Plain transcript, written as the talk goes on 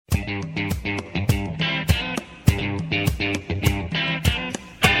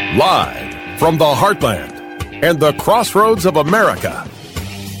Live from the heartland and the crossroads of America,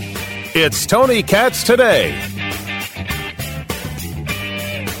 it's Tony Katz Today. Say it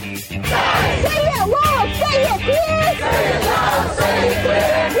loud, say it clear. Say it loud, say it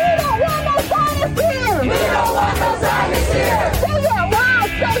clear. We don't want no Zionists here. We don't want no Zionists here. Say it loud,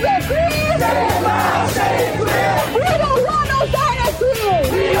 say it clear. Say it loud, say it clear. We don't want no Zionists here.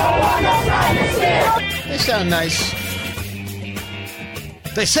 We don't want no Zionists here. They sound nice.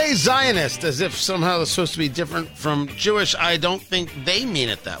 They say Zionist as if somehow they're supposed to be different from Jewish. I don't think they mean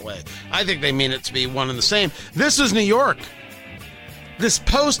it that way. I think they mean it to be one and the same. This is New York. This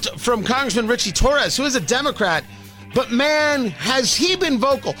post from Congressman Richie Torres, who is a Democrat, but man, has he been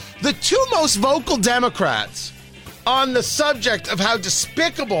vocal. The two most vocal Democrats on the subject of how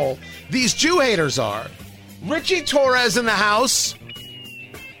despicable these Jew haters are, Richie Torres in the House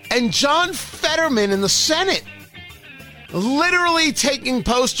and John Fetterman in the Senate, literally taking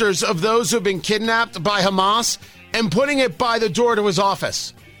posters of those who have been kidnapped by Hamas and putting it by the door to his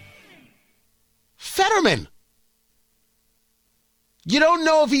office. Fetterman. You don't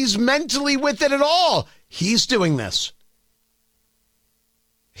know if he's mentally with it at all. He's doing this.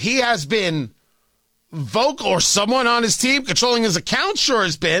 He has been vocal, or someone on his team controlling his account sure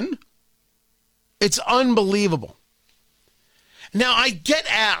has been. It's unbelievable. Now, I get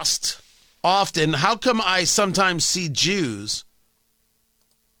asked often, how come I sometimes see Jews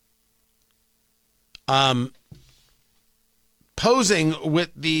posing with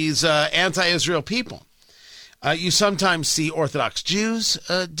these anti-Israel people? You sometimes see Orthodox Jews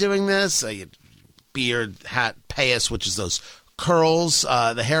doing this, beard, hat, payas, which is those curls,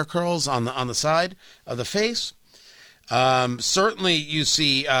 the hair curls on the side of the face. Certainly you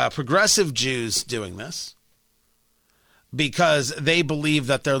see progressive Jews doing this, because they believe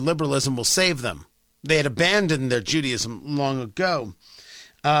that their liberalism will save them. They had abandoned their Judaism long ago.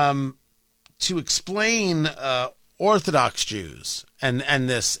 To explain Orthodox Jews and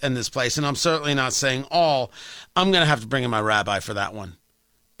this place, and I'm certainly not saying all, I'm going to have to bring in my rabbi for that one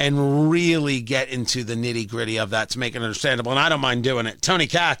and really get into the nitty-gritty of that to make it understandable, and I don't mind doing it. Tony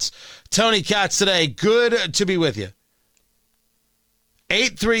Katz Today, good to be with you.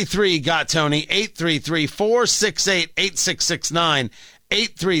 833-GOT-TONY, 833-468-8669,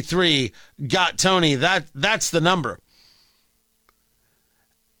 833-GOT-TONY. That's the number.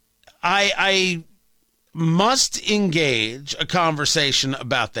 I must engage a conversation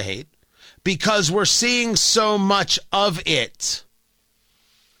about the hate because we're seeing so much of it.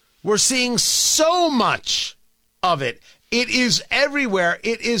 We're seeing so much of it. It is everywhere.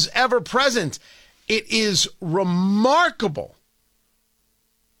 It is ever present. It is remarkable.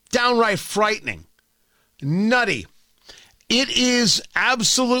 Downright frightening, nutty. It is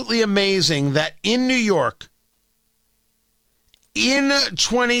absolutely amazing that in New York, in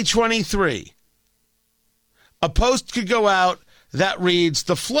 2023, a post could go out that reads,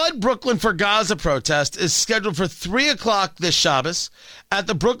 "The Flood Brooklyn for Gaza protest is scheduled for 3 o'clock this Shabbos at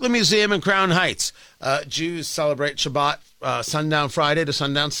the Brooklyn Museum in Crown Heights." Jews celebrate Shabbat, sundown Friday to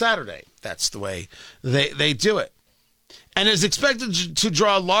sundown Saturday. That's the way they do it. And is expected to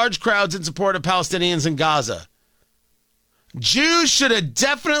draw large crowds in support of Palestinians in Gaza. Jews should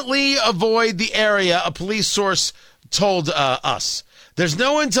definitely avoid the area, a police source told us. There's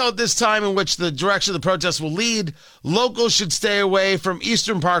no intel at this time in which the direction of the protest will lead. Locals should stay away from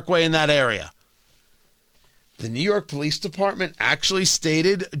Eastern Parkway in that area. The New York Police Department actually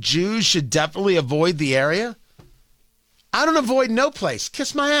stated Jews should definitely avoid the area? I don't avoid no place.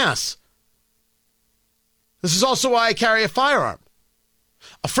 Kiss my ass. This is also why I carry a firearm.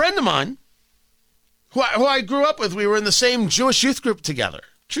 A friend of mine, who I grew up with, we were in the same Jewish youth group together.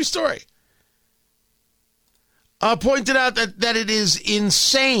 True story. Pointed out that it is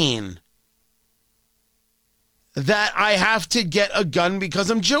insane that I have to get a gun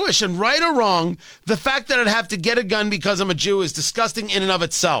because I'm Jewish. And right or wrong, the fact that I'd have to get a gun because I'm a Jew is disgusting in and of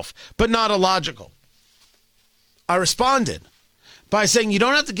itself, but not illogical. I responded by saying, you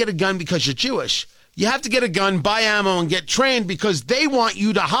don't have to get a gun because you're Jewish. You have to get a gun, buy ammo, and get trained because they want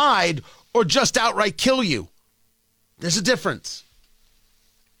you to hide or just outright kill you. There's a difference.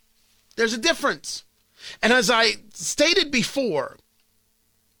 There's a difference. And as I stated before,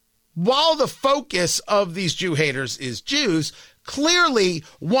 while the focus of these Jew haters is Jews, clearly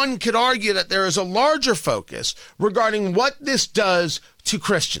one could argue that there is a larger focus regarding what this does to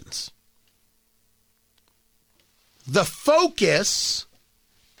Christians. The focus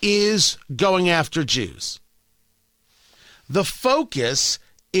is going after Jews. The focus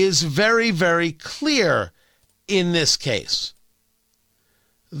is very, very clear in this case.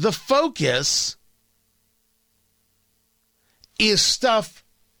 The focus is stuff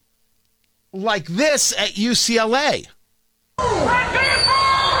like this at UCLA.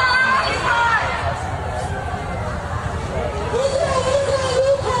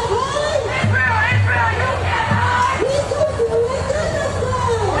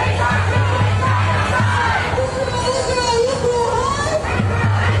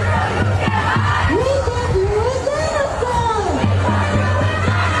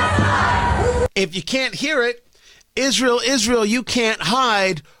 If you can't hear it, Israel, Israel, you can't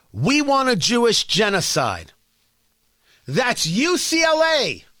hide. We want a Jewish genocide. That's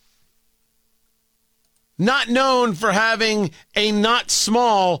UCLA. Not known for having a not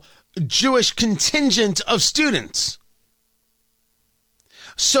small Jewish contingent of students.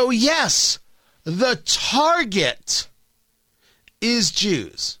 So yes, the target is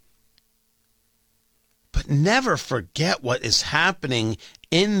Jews. But never forget what is happening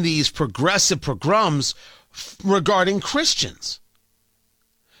in these progressive pogroms regarding Christians.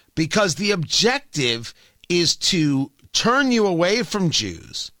 Because the objective is to turn you away from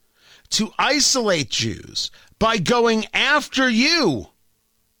Jews, to isolate Jews by going after you.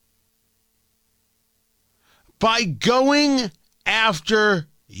 By going after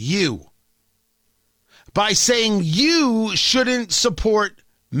you. By saying you shouldn't support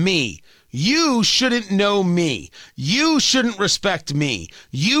me. You shouldn't know me. You shouldn't respect me.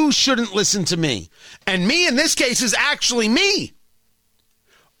 You shouldn't listen to me. And me in this case is actually me.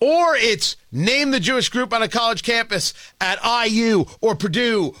 Or it's name the Jewish group on a college campus at IU or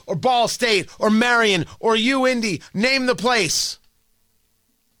Purdue or Ball State or Marion or UIndy. Name the place.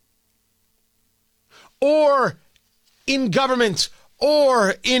 Or in government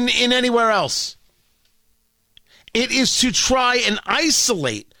or in anywhere else. It is to try and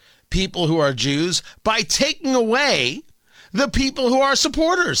isolate people who are Jews by taking away the people who are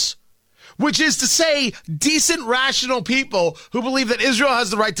supporters, which is to say decent, rational people who believe that Israel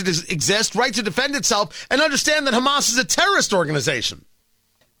has the right to exist, right to defend itself, and understand that Hamas is a terrorist organization.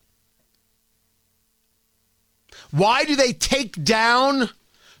 Why do they take down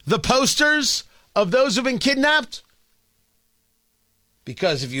the posters of those who've been kidnapped?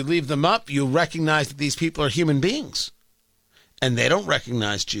 Because if you leave them up, you recognize that these people are human beings. And they don't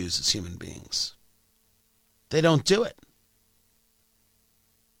recognize Jews as human beings. They don't do it.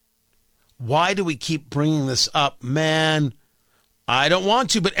 Why do we keep bringing this up? Man, I don't want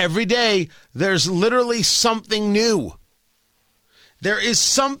to, but every day there's literally something new. There is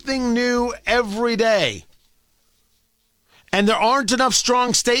something new every day. And there aren't enough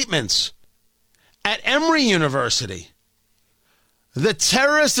strong statements. At Emory University, the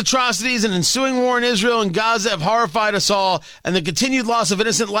terrorist atrocities and ensuing war in Israel and Gaza have horrified us all, and the continued loss of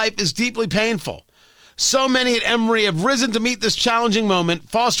innocent life is deeply painful. So many at Emory have risen to meet this challenging moment,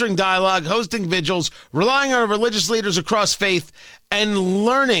 fostering dialogue, hosting vigils, relying on religious leaders across faith, and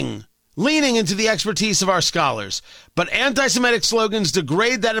leaning into the expertise of our scholars. But anti-Semitic slogans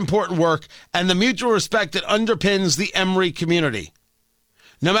degrade that important work and the mutual respect that underpins the Emory community.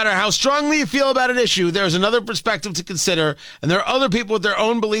 No matter how strongly you feel about an issue, there's another perspective to consider, and there are other people with their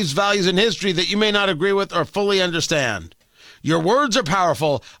own beliefs, values, and history that you may not agree with or fully understand. Your words are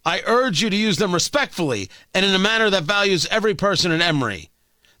powerful. I urge you to use them respectfully and in a manner that values every person in Emory.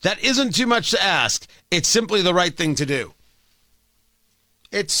 That isn't too much to ask. It's simply the right thing to do.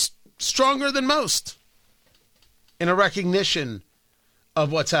 It's stronger than most in a recognition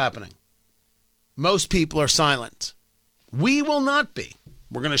of what's happening. Most people are silent. We will not be.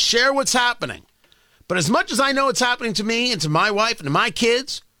 We're going to share what's happening. But as much as I know it's happening to me and to my wife and to my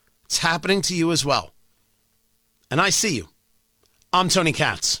kids, it's happening to you as well. And I see you. I'm Tony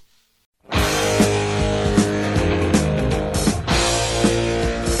Katz.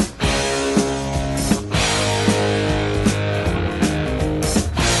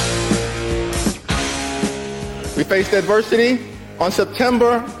 We faced adversity on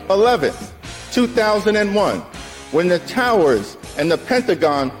September 11th, 2001, when the towers and the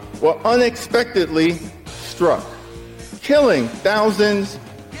Pentagon were unexpectedly struck, killing thousands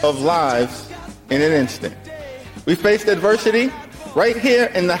of lives in an instant. We faced adversity right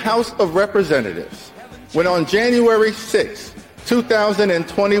here in the House of Representatives, when on January 6,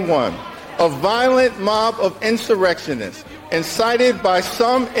 2021, a violent mob of insurrectionists, incited by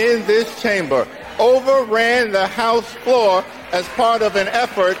some in this chamber, overran the House floor as part of an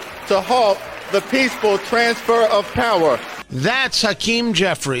effort to halt the peaceful transfer of power. That's Hakeem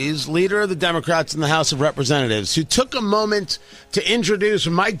Jeffries, leader of the Democrats in the House of Representatives, who took a moment to introduce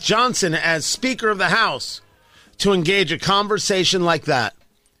Mike Johnson as Speaker of the House to engage a conversation like that.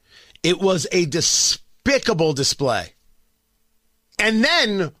 It was a despicable display. And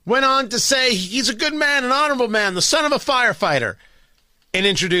then went on to say he's a good man, an honorable man, the son of a firefighter. in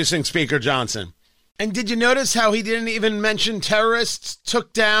introducing Speaker Johnson. And did you notice how he didn't even mention terrorists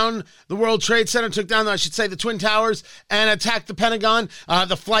took down the World Trade Center, the Twin Towers, and attacked the Pentagon,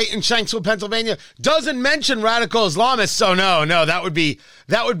 the flight in Shanksville, Pennsylvania? Doesn't mention radical Islamists. So no, that would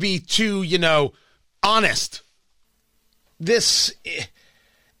be too, honest.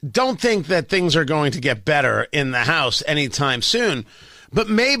 Don't think that things are going to get better in the House anytime soon. But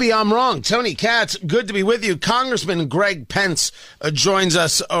maybe I'm wrong. Tony Katz, good to be with you. Congressman Greg Pence joins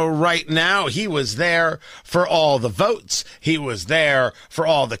us right now. He was there for all the votes. He was there for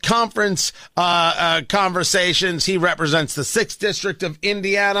all the conference conversations. He represents the 6th District of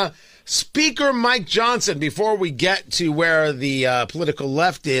Indiana. Speaker Mike Johnson, before we get to where the political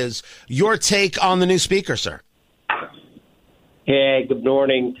left is, your take on the new speaker, sir. Hey, good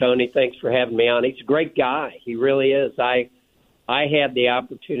morning, Tony. Thanks for having me on. He's a great guy. He really is. I had the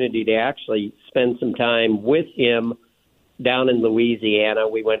opportunity to actually spend some time with him down in Louisiana.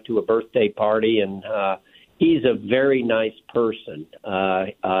 We went to a birthday party, and he's a very nice person.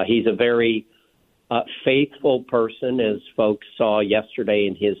 He's a very faithful person, as folks saw yesterday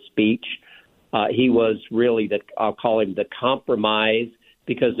in his speech. He was really I'll call him the compromise,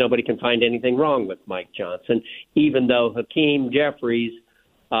 because nobody can find anything wrong with Mike Johnson, even though Hakeem Jeffries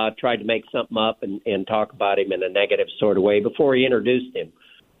tried to make something up and talk about him in a negative sort of way before he introduced him.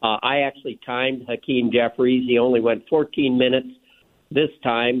 I actually timed Hakeem Jeffries. He only went 14 minutes this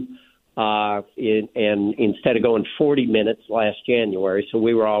time, and instead of going 40 minutes last January. So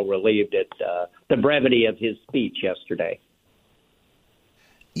we were all relieved at the brevity of his speech yesterday.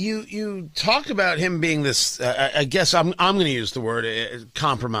 You talk about him being this, I guess I'm going to use the word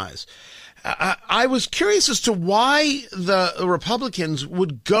compromise. I was curious as to why the Republicans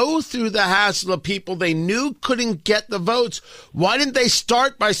would go through the hassle of people they knew couldn't get the votes. Why didn't they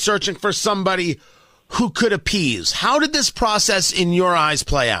start by searching for somebody who could appease? How did this process, in your eyes,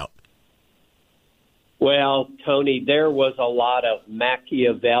 play out? Well, Tony, there was a lot of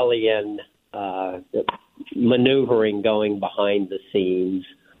Machiavellian maneuvering going behind the scenes.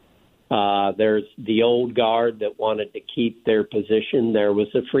 There's the old guard that wanted to keep their position. There was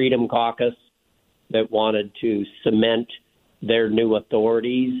the Freedom Caucus that wanted to cement their new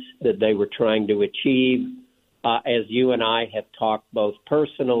authorities that they were trying to achieve. As you and I have talked both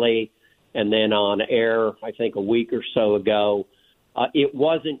personally and then on air, I think a week or so ago, it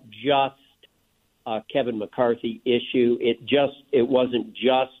wasn't just a Kevin McCarthy issue. It wasn't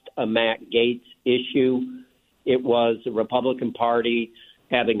just a Matt Gaetz issue. It was the Republican Party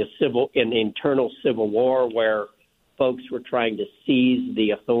having an internal civil war where folks were trying to seize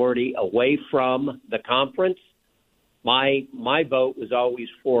the authority away from the conference. My vote was always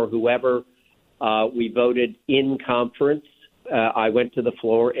for whoever we voted in conference. I went to the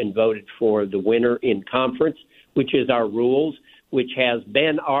floor and voted for the winner in conference, which is our rules, which has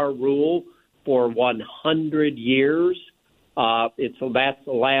been our rule for 100 years. That's the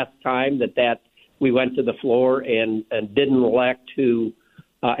last time that we went to the floor and didn't elect who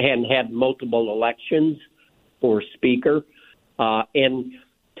and had multiple elections for speaker. And,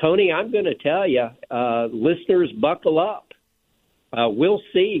 Tony, I'm going to tell you, listeners, buckle up. We'll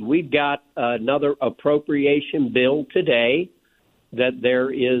see. We've got another appropriation bill today that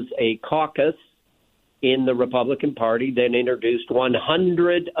there is a caucus in the Republican Party that introduced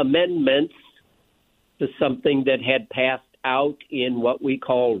 100 amendments to something that had passed out in what we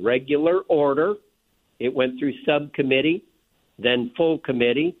call regular order. It went through subcommittee, then full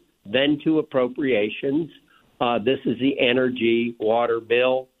committee, then to appropriations. This is the energy water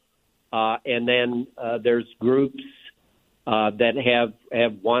bill. And then there's groups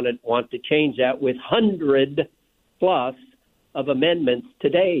that want to change that with 100 plus of amendments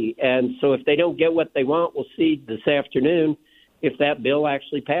today. And so if they don't get what they want, we'll see this afternoon if that bill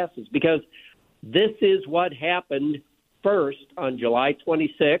actually passes. Because this is what happened first on July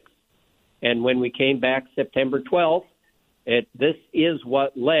 26th. And when we came back September 12th, this is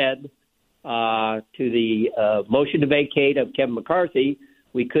what led to the motion to vacate of Kevin McCarthy.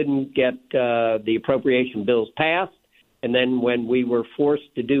 We couldn't get the appropriation bills passed. And then when we were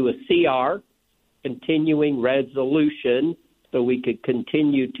forced to do a CR, continuing resolution, so we could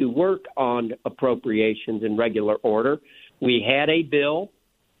continue to work on appropriations in regular order, we had a bill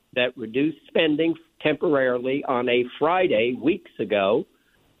that reduced spending temporarily on a Friday weeks ago.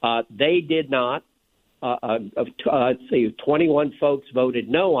 They did not. Let's see, 21 folks voted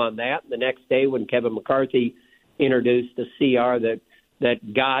no on that. The next day when Kevin McCarthy introduced a CR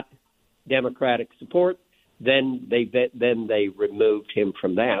that got Democratic support, then they removed him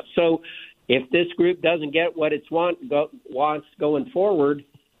from that. So if this group doesn't get what it wants going forward,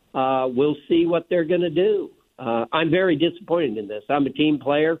 we'll see what they're going to do. I'm very disappointed in this. I'm a team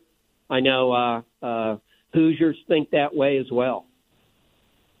player. I know Hoosiers think that way as well.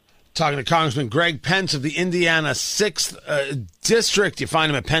 Talking to Congressman Greg Pence of the Indiana 6th District. You find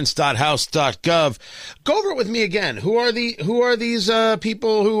him at pence.house.gov. Go over it with me again. Who are these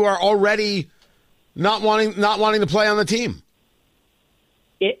people who are already not wanting to play on the team?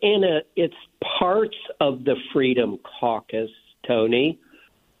 It's parts of the Freedom Caucus, Tony,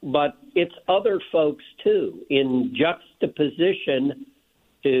 but it's other folks too, in juxtaposition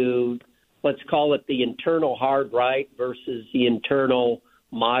to, let's call it the internal hard right versus the internal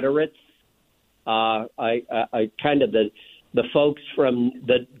moderates. I kind of the folks from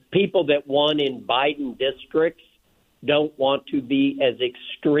the people that won in Biden districts don't want to be as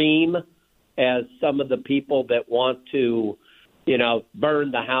extreme as some of the people that want to,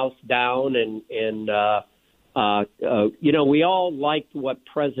 burn the house down and we all liked what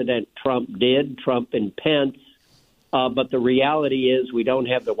President Trump did, Trump and Pence. But the reality is we don't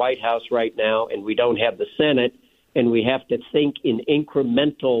have the White House right now, and we don't have the Senate, and we have to think in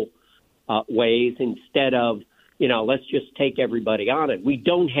incremental ways instead of, let's just take everybody on it. We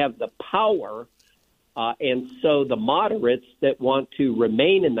don't have the power, and so the moderates that want to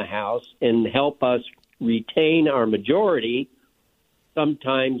remain in the House and help us retain our majority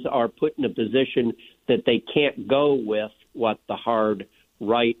sometimes are put in a position that they can't go with what the hard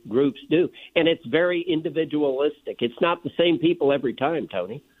right groups do. And it's very individualistic. It's not the same people every time,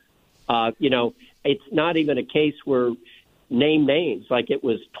 Tony. It's not even a case where name names. Like it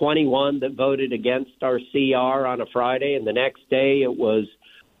was 21 that voted against our CR on a Friday, and the next day it was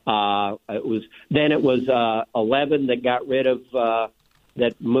 11 that got rid of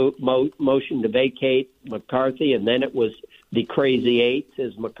that motion to vacate McCarthy, and then it was the Crazy Eights,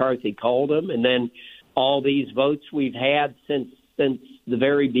 as McCarthy called them, and then all these votes we've had since the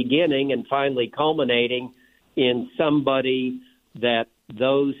very beginning, and finally culminating in somebody that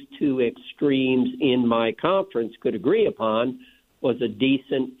those two extremes in my conference could agree upon was a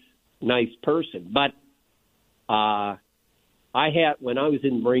decent, nice person. But when I was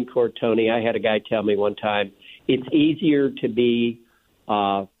in the Marine Corps, Tony, I had a guy tell me one time, it's easier to be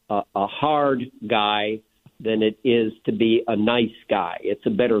a hard guy than it is to be a nice guy. It's a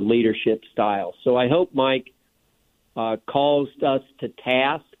better leadership style. So I hope Mike calls us to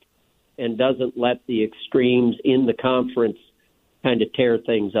task and doesn't let the extremes in the conference kind of tear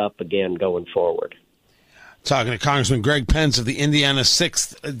things up again going forward. Talking to Congressman Greg Pence of the Indiana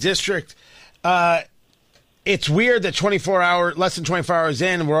 6th District. It's weird that less than 24 hours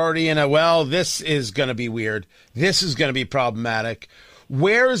in, we're already in this is going to be weird. This is going to be problematic.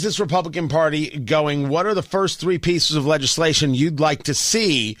 Where is this Republican Party going? What are the first three pieces of legislation you'd like to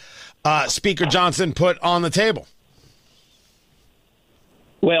see Speaker Johnson put on the table?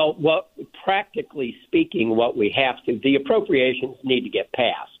 Well, practically speaking, what we have to, the appropriations need to get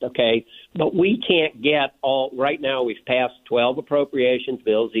passed, okay? But we can't get right now we've passed 12 appropriations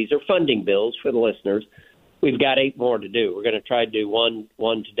bills. These are funding bills for the listeners. We've got 8 more to do. We're going to try to do one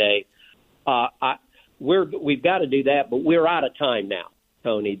today. We've got to do that, but we're out of time now,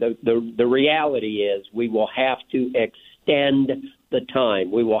 Tony. The reality is we will have to extend the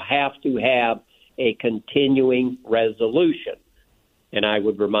time. We will have to have a continuing resolution. And I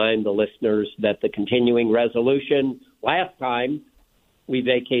would remind the listeners that the continuing resolution, last time we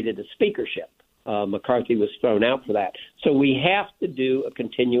vacated the speakership. McCarthy was thrown out for that. So we have to do a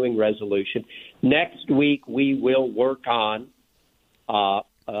continuing resolution. Next week, we will work on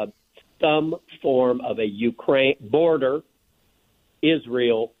some form of a border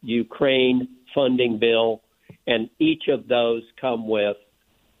Israel-Ukraine funding bill, and each of those come with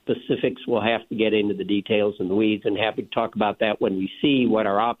specifics. We'll have to get into the details and the weeds, and happy to talk about that when we see what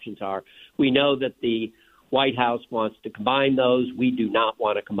our options are. We know that the White House wants to combine those. We do not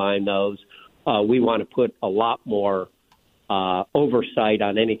want to combine those. We want to put a lot more oversight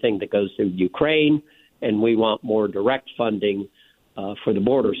on anything that goes through Ukraine, and we want more direct funding for the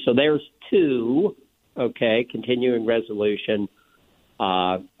border. So there's 2, continuing resolution.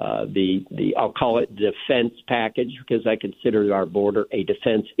 I'll call it defense package because I consider our border a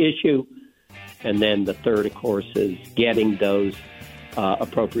defense issue. And then the third, of course, is getting those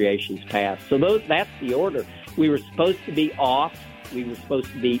appropriations passed. So that's the order. We were supposed to be off. We were supposed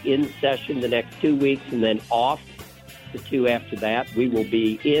to be in session the next 2 weeks and then off the 2 after that. We will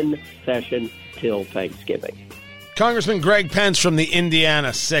be in session till Thanksgiving. Congressman Greg Pence from the Indiana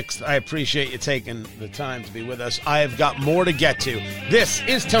 6th. I appreciate you taking the time to be with us. I have got more to get to. This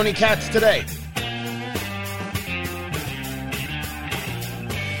is Tony Katz Today.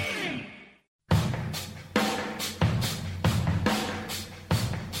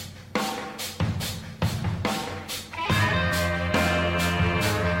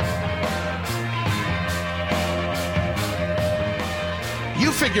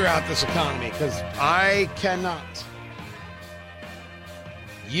 figure out this economy, because I cannot.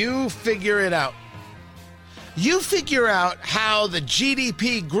 You figure it out. You figure out how the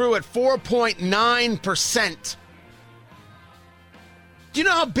GDP grew at 4.9%. Do you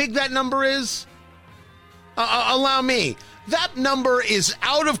know how big that number is? Allow me. That number is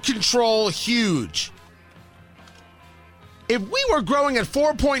out of control huge. If we were growing at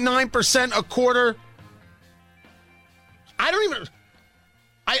 4.9% a quarter,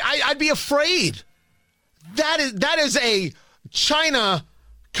 I'd be afraid. That is a China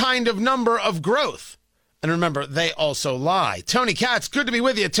kind of number of growth. And remember, they also lie. Tony Katz, good to be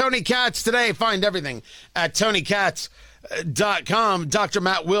with you. Tony Katz today. Find everything at TonyKatz.com. Dr.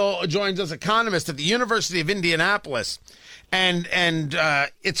 Matt Will joins us, economist at the University of Indianapolis. And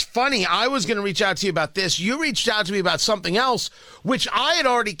it's funny, I was going to reach out to you about this. You reached out to me about something else, which I had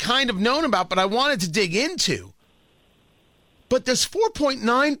already kind of known about, but I wanted to dig into. But this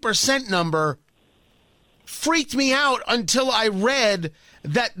 4.9% number freaked me out until I read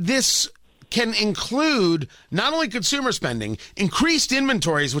that this can include not only consumer spending, increased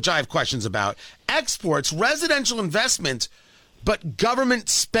inventories, which I have questions about, exports, residential investment, but government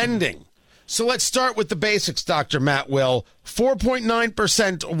spending. So let's start with the basics, Dr. Matt Will.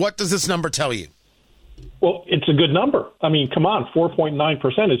 4.9%, what does this number tell you? Well, it's a good number. I mean, come on,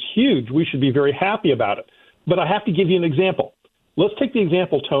 4.9% is huge. We should be very happy about it. But I have to give you an example. Let's take the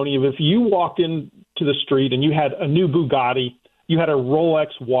example, Tony, of if you walked into the street and you had a new Bugatti, you had a Rolex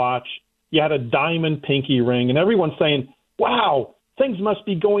watch, you had a diamond pinky ring, and everyone's saying, wow, things must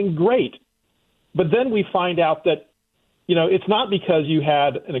be going great. But then we find out that, it's not because you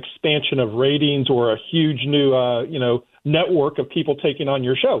had an expansion of ratings or a huge new, network of people taking on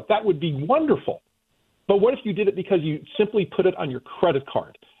your show. That would be wonderful. But what if you did it because you simply put it on your credit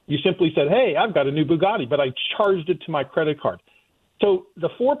card? You simply said, hey, I've got a new Bugatti, but I charged it to my credit card. So the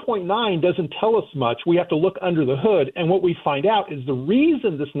 4.9 doesn't tell us much. We have to look under the hood. And what we find out is the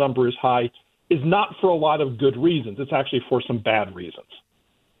reason this number is high is not for a lot of good reasons. It's actually for some bad reasons.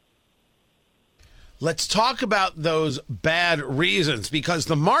 Let's talk about those bad reasons, because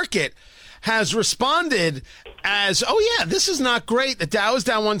the market has responded as, oh, yeah, this is not great. The Dow is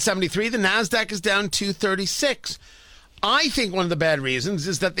down 173. The NASDAQ is down 236. I think one of the bad reasons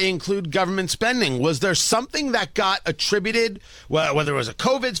is that they include government spending. Was there something that got attributed, whether it was a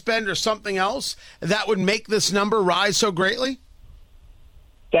COVID spend or something else, that would make this number rise so greatly?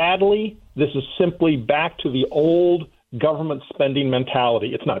 Sadly, this is simply back to the old government spending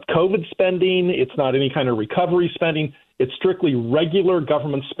mentality. It's not COVID spending. It's not any kind of recovery spending. It's strictly regular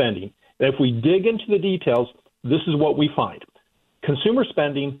government spending. And if we dig into the details, this is what we find. Consumer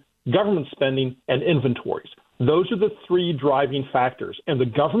spending, government spending, and inventories. Those are the three driving factors. And the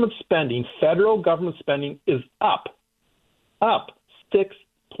government spending, federal government spending, is up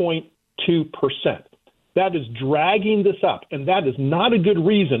 6.2%. That is dragging this up. And that is not a good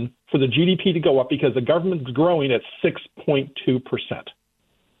reason for the GDP to go up, because the government's growing at 6.2%.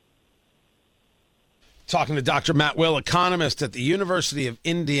 Talking to Dr. Matt Will, economist at the University of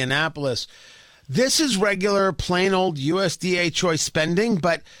Indianapolis. This is regular, plain old USDA choice spending,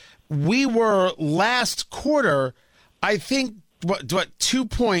 but we were last quarter, I think, what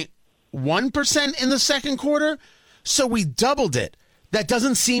 2.1% in the second quarter? So we doubled it. That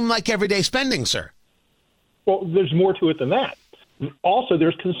doesn't seem like everyday spending, sir. Well, there's more to it than that. Also,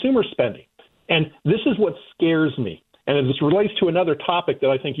 there's consumer spending. And this is what scares me. And this relates to another topic that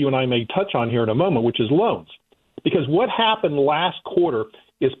I think you and I may touch on here in a moment, which is loans. Because what happened last quarter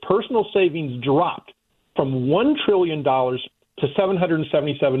is personal savings dropped from $1 trillion to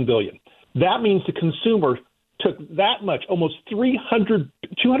 $777 billion. That means the consumer took that much, almost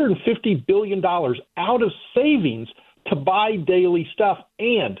 $250 billion out of savings to buy daily stuff,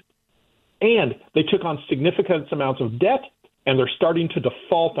 and they took on significant amounts of debt, and they're starting to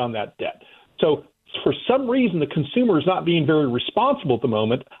default on that debt. So for some reason, the consumer is not being very responsible at the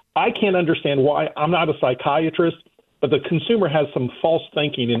moment. I can't understand why. I'm not a psychiatrist, but the consumer has some false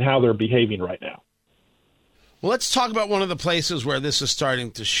thinking in how they're behaving right now. Well, let's talk about one of the places where this is starting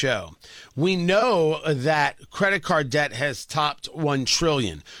to show. We know that credit card debt has topped $1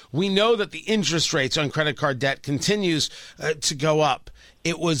 trillion. We know that the interest rates on credit card debt continues to go up.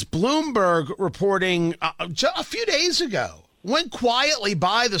 It was Bloomberg reporting a few days ago, went quietly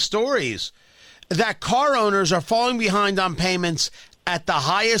by the stories, that car owners are falling behind on payments at the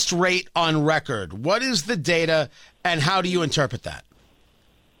highest rate on record. What is the data, and how do you interpret that?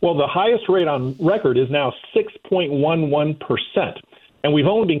 Well, the highest rate on record is now 6.11%, and we've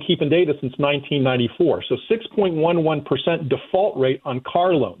only been keeping data since 1994. So 6.11% default rate on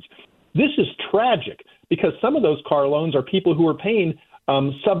car loans. This is tragic, because some of those car loans are people who are paying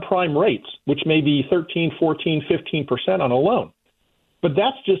subprime rates, which may be 13, 14, 15% on a loan. But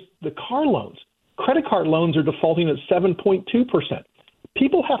that's just the car loans. Credit card loans are defaulting at 7.2%.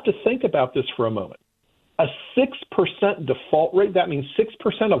 People have to think about this for a moment. A 6% default rate, that means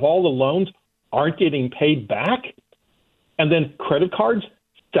 6% of all the loans aren't getting paid back. And then credit cards,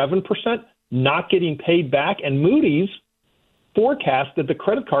 7% not getting paid back. And Moody's forecast that the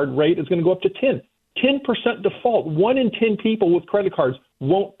credit card rate is going to go up to 10%. 10% default. 1 in 10 people with credit cards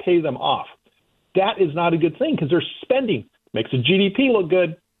won't pay them off. That is not a good thing because they're spending. Makes the GDP look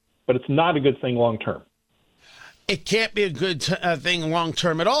good, but it's not a good thing long term. It can't be a good thing long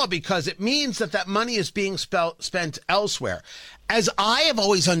term at all because it means that money is being spent elsewhere. As I have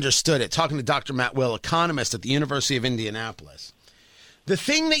always understood it, talking to Dr. Matt Will, economist at the University of Indianapolis, the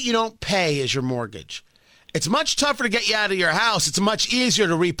thing that you don't pay is your mortgage. It's much tougher to get you out of your house. It's much easier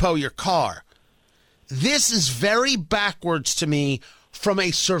to repo your car. This is very backwards to me from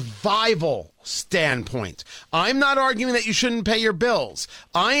a survival standpoint. I'm not arguing that you shouldn't pay your bills.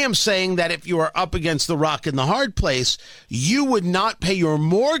 I am saying that if you are up against the rock and the hard place, you would not pay your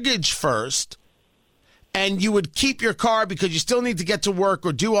mortgage first, and you would keep your car because you still need to get to work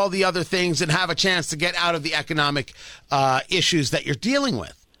or do all the other things and have a chance to get out of the economic issues that you're dealing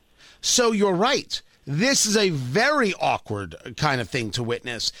with. So you're right. This is a very awkward kind of thing to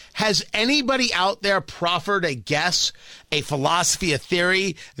witness. Has anybody out there proffered a guess, a philosophy, a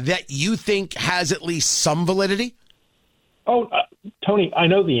theory that you think has at least some validity? Tony, I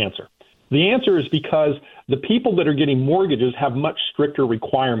know the answer. The answer is because the people that are getting mortgages have much stricter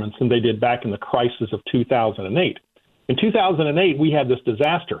requirements than they did back in the crisis of 2008. In 2008, we had this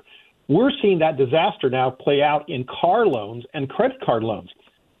disaster. We're seeing that disaster now play out in car loans and credit card loans.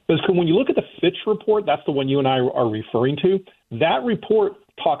 Because when you look at the Fitch report, that's the one you and I are referring to, that report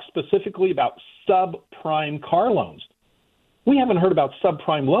talks specifically about subprime car loans. We haven't heard about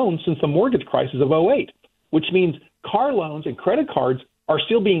subprime loans since the mortgage crisis of 2008, which means car loans and credit cards are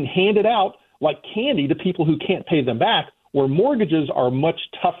still being handed out like candy to people who can't pay them back, where mortgages are much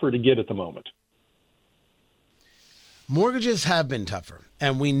tougher to get at the moment. Mortgages have been tougher,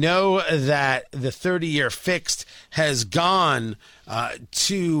 and we know that the 30-year fixed has gone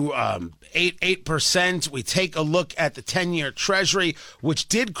to 8%. We take a look at the 10-year Treasury, which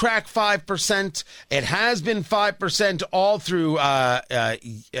did crack 5%. It has been 5% all through, I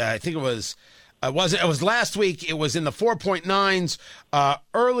think it was last week. It was in the 4.9s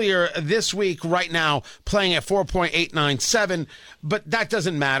earlier this week. Right now, playing at 4.897, but that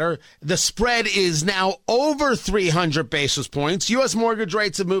doesn't matter. The spread is now over 300 basis points. U.S. mortgage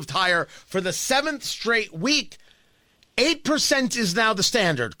rates have moved higher for the 7th straight week. 8% is now the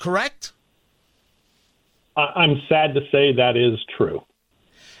standard, correct? I'm sad to say that is true.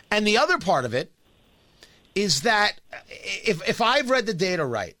 And the other part of it is that if I've read the data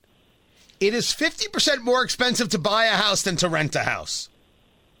right, it is 50% more expensive to buy a house than to rent a house.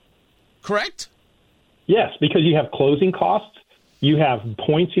 Correct? Yes, because you have closing costs, you have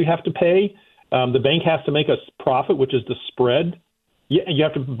points you have to pay, the bank has to make a profit, which is the spread. You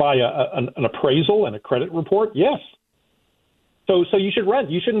have to buy an appraisal and a credit report. Yes. So you should rent.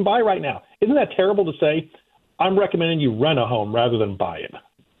 You shouldn't buy right now. Isn't that terrible to say? I'm recommending you rent a home rather than buy it.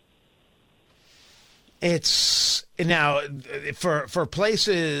 It's now for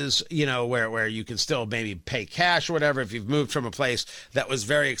places, where you can still maybe pay cash or whatever. If you've moved from a place that was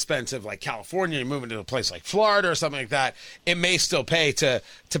very expensive, like California, you're moving to a place like Florida or something like that, it may still pay to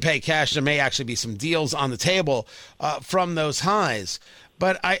pay cash. There may actually be some deals on the table from those highs.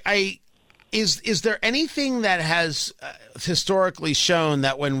 But is there anything that has historically shown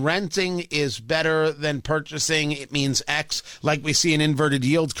that when renting is better than purchasing, it means X, like we see an inverted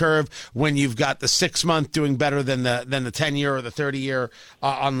yield curve when you've got the 6-month doing better than the 10-year or the 30-year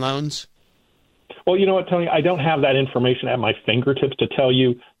on loans? Well, you know what, Tony? I don't have that information at my fingertips to tell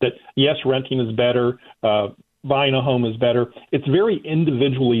you that, yes, renting is better, buying a home is better. It's very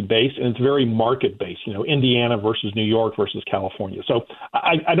individually based, and it's very market-based, Indiana versus New York versus California. So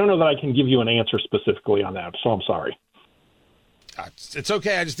I don't know that I can give you an answer specifically on that, so I'm sorry. It's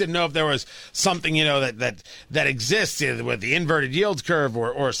okay. I just didn't know if there was something, that exists with the inverted yield curve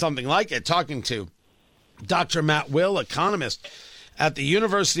or something like it. Talking to Dr. Matt Will, economist at the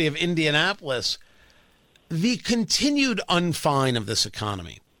University of Indianapolis, the continued unfine of this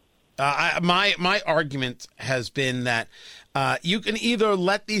economy. My argument has been that you can either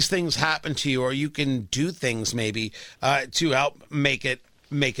let these things happen to you, or you can do things maybe to help make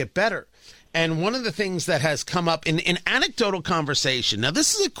it better. And one of the things that has come up in anecdotal conversation, now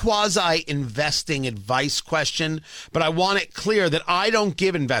this is a quasi-investing advice question, but I want it clear that I don't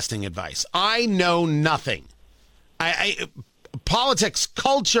give investing advice. I know nothing. politics,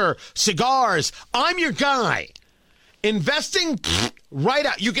 culture, cigars. I'm your guy. Investing, right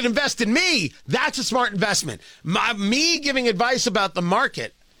out. You can invest in me. That's a smart investment. Me giving advice about the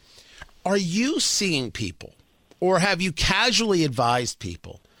market. Are you seeing people, or have you casually advised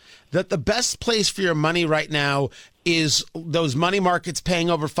people that the best place for your money right now is those money markets paying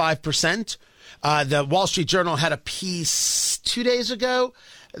over 5%? The Wall Street Journal had a piece 2 days ago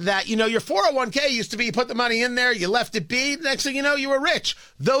that, your 401k used to be you put the money in there, you left it be. Next thing you know, you were rich.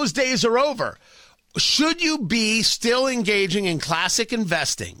 Those days are over. Should you be still engaging in classic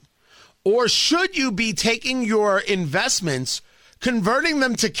investing, or should you be taking your investments, converting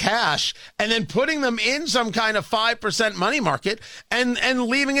them to cash, and then putting them in some kind of 5% money market and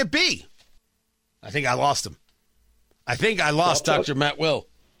leaving it be? I think I lost him. I think I lost Dr. Matt Will,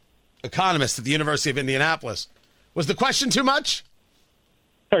 economist at the University of Indianapolis. Was the question too much?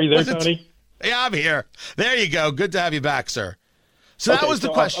 Are you there, Tony? Yeah, I'm here. There you go. Good to have you back, sir. So that was the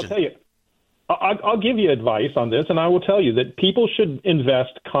question. I'll tell you. I'll give you advice on this, and I will tell you that people should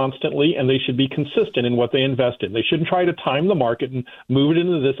invest constantly, and they should be consistent in what they invest in. They shouldn't try to time the market and move it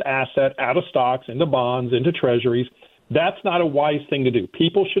into this asset, out of stocks, into bonds, into treasuries. That's not a wise thing to do.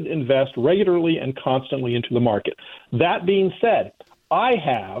 People should invest regularly and constantly into the market. That being said, I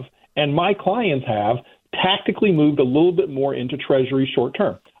have, and my clients have, tactically moved a little bit more into treasury short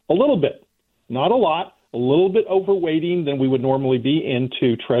term. A little bit, not a lot. A little bit overweighting than we would normally be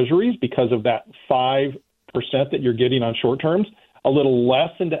into treasuries because of that 5% that you're getting on short terms, a little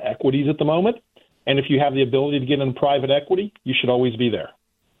less into equities at the moment. And if you have the ability to get into private equity, you should always be there.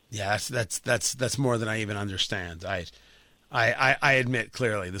 Yeah, that's more than I even understand. I admit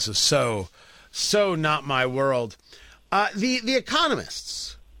clearly this is so not my world. The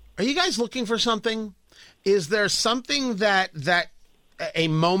economists, are you guys looking for something? Is there something that a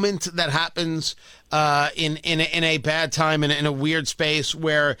moment that happens in a bad time and in a weird space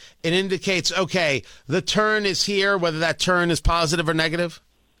where it indicates, okay, the turn is here, whether that turn is positive or negative?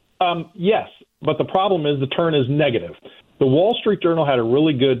 Yes, but the problem is the turn is negative. The Wall Street Journal had a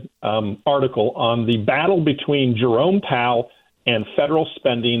really good article on the battle between Jerome Powell and federal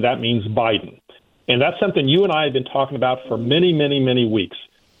spending. That means Biden. And that's something you and I have been talking about for many, many, many weeks.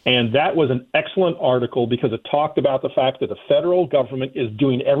 And that was an excellent article because it talked about the fact that the federal government is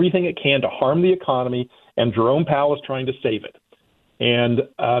doing everything it can to harm the economy, and Jerome Powell is trying to save it. And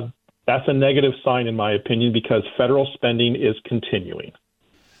that's a negative sign, in my opinion, because federal spending is continuing.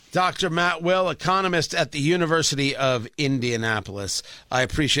 Dr. Matt Will, economist at the University of Indianapolis. I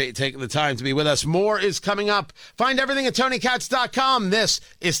appreciate you taking the time to be with us. More is coming up. Find everything at TonyKatz.com. This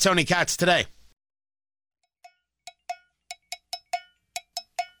is Tony Katz Today.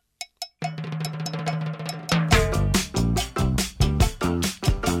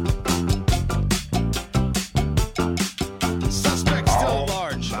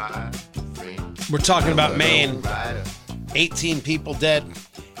 We're talking about Maine. 18 people dead.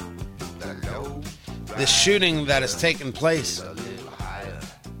 The shooting that has taken place.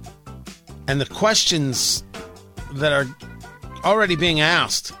 And the questions that are already being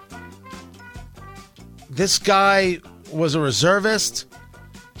asked. This guy was a reservist,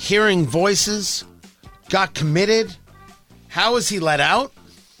 hearing voices, got committed. How was he let out?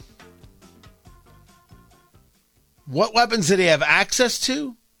 What weapons did he have access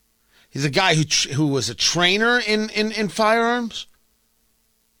to? He's a guy who was a trainer in firearms.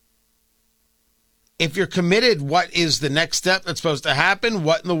 If you're committed, what is the next step that's supposed to happen?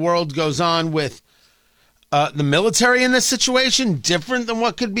 What in the world goes on with the military in this situation? Different than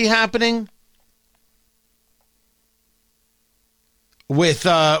what could be happening with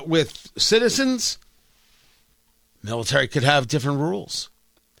citizens? Military could have different rules.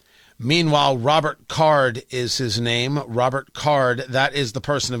 Meanwhile, Robert Card is his name. Robert Card, that is the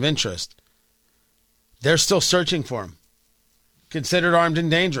person of interest. They're still searching for him. Considered armed and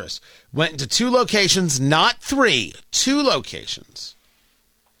dangerous. Went into 2 locations, not 3, 2 locations,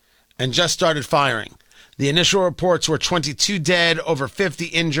 and just started firing. The initial reports were 22 dead, over 50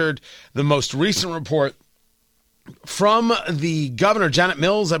 injured. The most recent report from the governor, Janet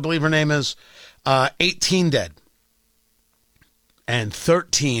Mills, I believe her name is, 18 dead. And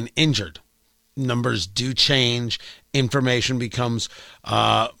 13 injured. Numbers do change. Information becomes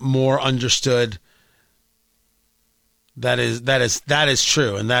more understood. That is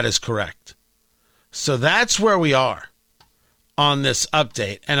true, and that is correct. So that's where we are on this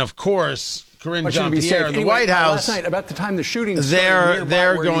update. And of course, Corinne Jean-Pierre in the White House, last night, about the time the shooting they're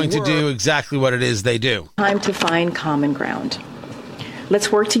going to do exactly what it is they do. Time to find common ground.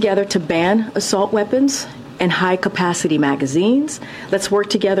 Let's work together to ban assault weapons and high-capacity magazines. Let's work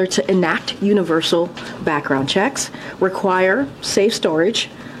together to enact universal background checks, require safe storage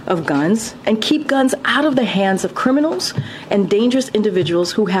of guns, and keep guns out of the hands of criminals and dangerous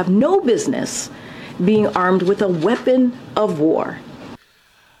individuals who have no business being armed with a weapon of war.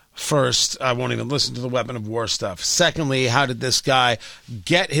 First, I won't even listen to the weapon of war stuff. Secondly, how did this guy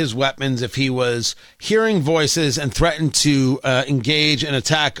get his weapons if he was hearing voices and threatened to engage an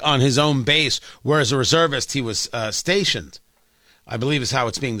attack on his own base, where as a reservist he was stationed? I believe is how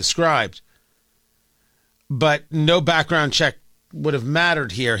it's being described. But no background check would have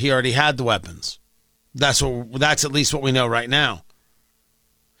mattered here. He already had the weapons. That's at least what we know right now.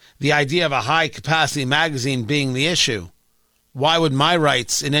 The idea of a high-capacity magazine being the issue. Why would my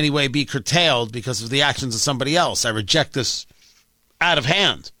rights in any way be curtailed because of the actions of somebody else? I reject this out of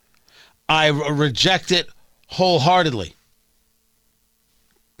hand. I reject it wholeheartedly.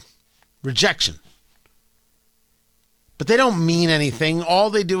 Rejection. But they don't mean anything. All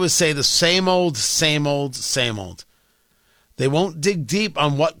they do is say the same old, same old, same old. They won't dig deep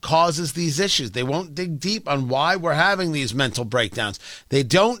on what causes these issues. They won't dig deep on why we're having these mental breakdowns. They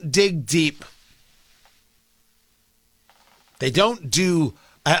don't dig deep. They don't do,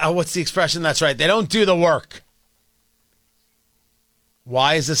 what's the expression? That's right. They don't do the work.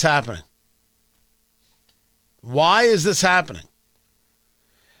 Why is this happening? Why is this happening?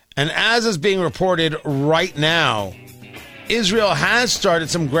 And as is being reported right now, Israel has started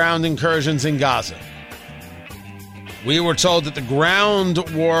some ground incursions in Gaza. We were told that the ground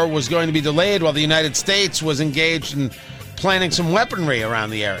war was going to be delayed while the United States was engaged in planning some weaponry around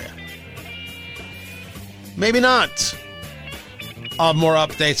the area. Maybe not. I'll have more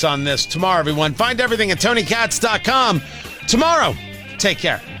updates on this tomorrow, everyone. Find everything at TonyKatz.com. Tomorrow, take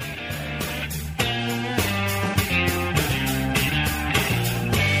care.